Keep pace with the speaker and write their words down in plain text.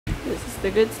This is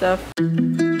the good stuff.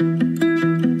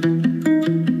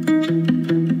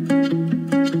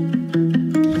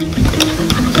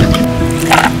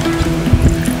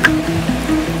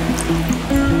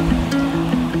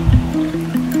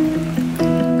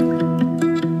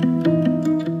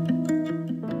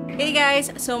 Hey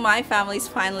guys, so my family's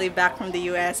finally back from the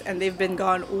US and they've been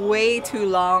gone way too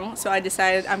long, so I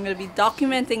decided I'm gonna be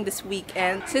documenting this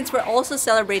weekend since we're also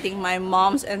celebrating my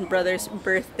mom's and brother's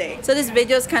birthday. So this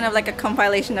video is kind of like a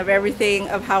compilation of everything,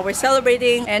 of how we're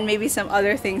celebrating and maybe some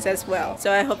other things as well.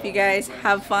 So I hope you guys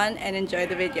have fun and enjoy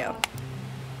the video.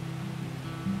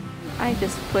 I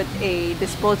just put a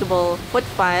disposable foot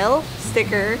file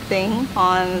sticker thing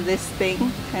on this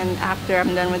thing, and after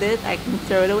I'm done with it I can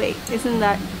throw it away. Isn't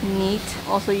that neat?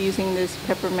 Also using this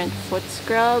peppermint foot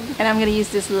scrub, and I'm gonna use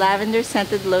this lavender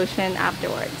scented lotion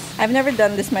afterwards. I've never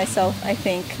done this myself, I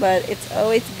think, but it's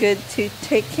always good to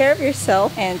take care of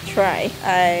yourself and try.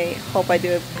 I hope I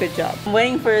do a good job. I'm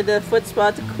waiting for the foot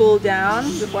spa to cool down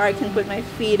before I can put my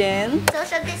feet in.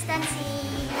 Social distancing.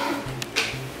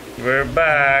 We're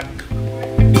back.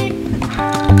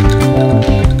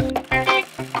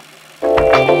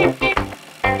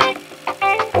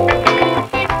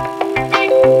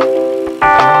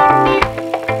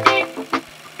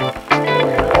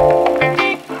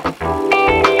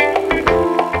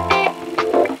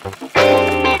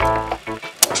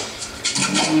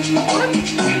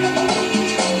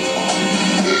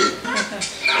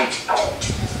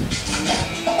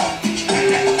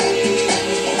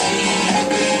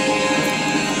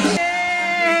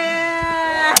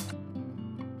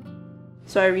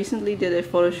 So I recently did a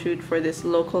photo shoot for this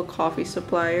local coffee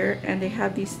supplier, and they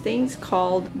have these things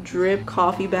called drip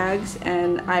coffee bags,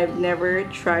 and I've never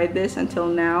tried this until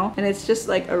now, and it's just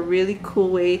like a really cool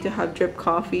way to have drip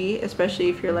coffee, especially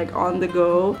if you're like on the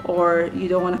go or you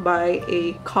don't want to buy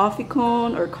a coffee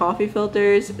cone or coffee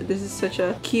filters. This is such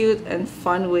a cute and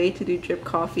fun way to do drip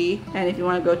coffee, and if you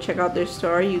want to go check out their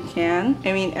store, you can.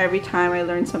 I mean, every time I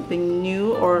learn something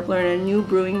new or learn a new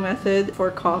brewing method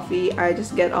for coffee, I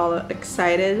just get all excited.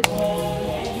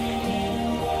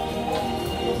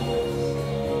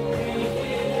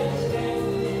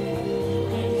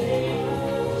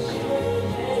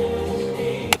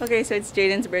 Okay, so it's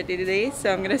Jaden's birthday today,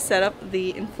 so I'm gonna set up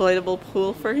the inflatable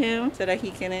pool for him so that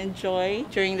he can enjoy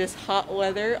during this hot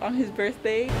weather on his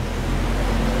birthday.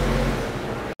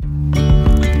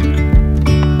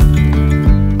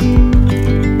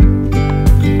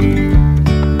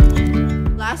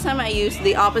 Last time I used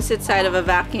the opposite side of a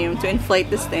vacuum to inflate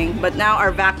this thing, but now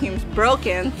our vacuum's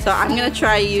broken, so I'm gonna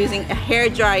try using a hair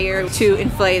dryer to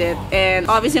inflate it. And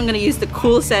obviously I'm gonna use the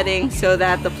cool setting so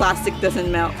that the plastic doesn't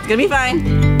melt. It's gonna be fine.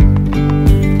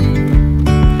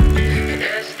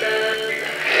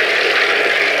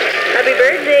 Happy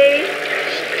birthday!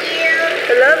 Thank you.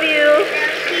 I love you!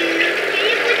 Thank you. Can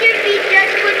you put your feet,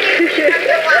 just put your feet on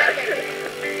the water?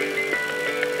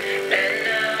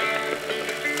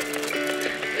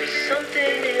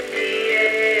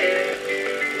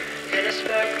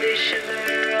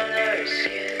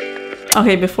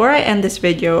 Okay, before I end this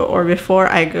video or before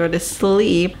I go to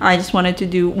sleep, I just wanted to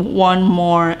do one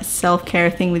more self-care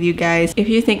thing with you guys. If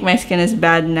you think my skin is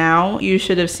bad now, you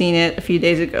should have seen it a few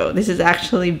days ago. This is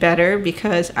actually better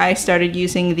because I started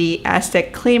using the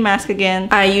Aztec clay mask again.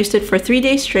 I used it for 3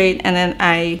 days straight, and then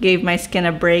I gave my skin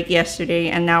a break yesterday,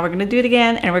 and now we're gonna do it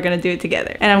again, and we're gonna do it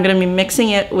together. And I'm gonna be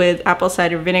mixing it with apple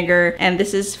cider vinegar, and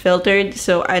this is filtered,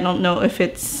 so I don't know if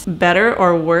it's better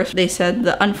or worse. They said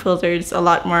the unfiltered is a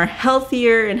lot more healthier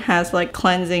and has like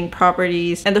cleansing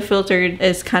properties, and the filtered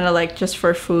is kind of like just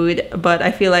for food, but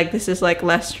I feel like this is like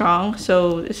less strong,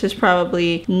 so this is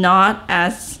probably not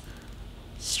as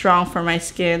strong for my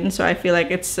skin, so I feel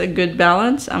like it's a good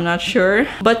balance. I'm not sure,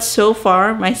 but so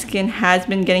far my skin has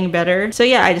been getting better. So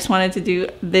yeah, I just wanted to do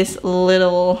this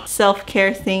little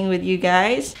self-care thing with you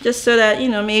guys, just so that, you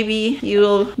know, maybe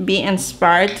you'll be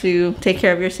inspired to take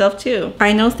care of yourself too.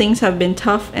 I know things have been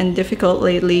tough and difficult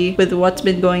lately with what's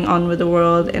been going on with the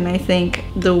world, and I think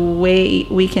the way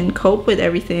we can cope with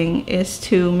everything is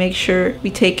to make sure we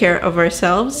take care of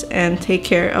ourselves and take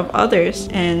care of others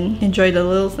and enjoy the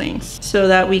little things,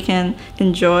 so that we can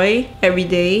enjoy every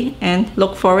day and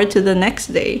look forward to the next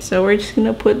day. So we're just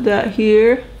gonna put that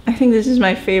here. I think this is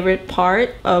my favorite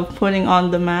part of putting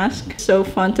on the mask. So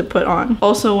fun to put on.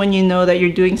 Also, when you know that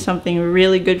you're doing something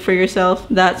really good for yourself,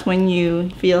 that's when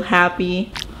you feel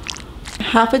happy.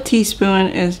 Half a teaspoon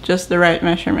is just the right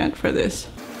measurement for this.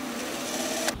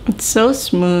 It's so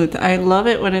smooth. I love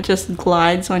it when it just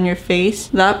glides on your face.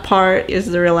 That part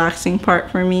is the relaxing part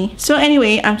for me. So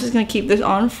anyway, I'm just gonna keep this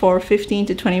on for 15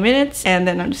 to 20 minutes and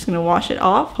then I'm just gonna wash it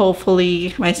off.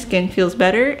 Hopefully my skin feels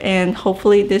better and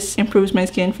hopefully this improves my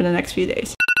skin for the next few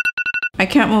days. I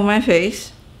can't move my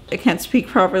face. I can't speak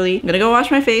properly. I'm gonna go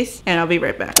wash my face and I'll be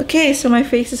right back. Okay, so my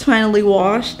face is finally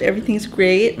washed. Everything's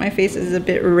great. My face is a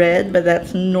bit red, but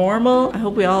that's normal. I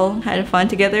hope we all had fun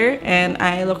together and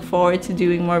I look forward to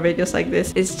doing more videos like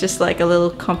this. It's just like a little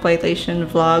compilation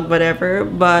vlog, whatever,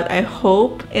 but I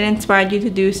hope it inspired you to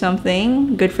do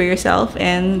something good for yourself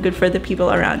and good for the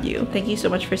people around you. Thank you so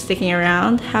much for sticking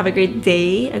around. Have a great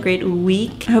day, a great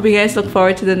week. I hope you guys look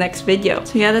forward to the next video.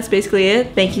 So yeah, that's basically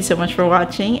it. Thank you so much for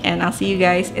watching and I'll see you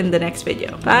guys in the next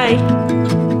video.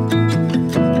 Bye!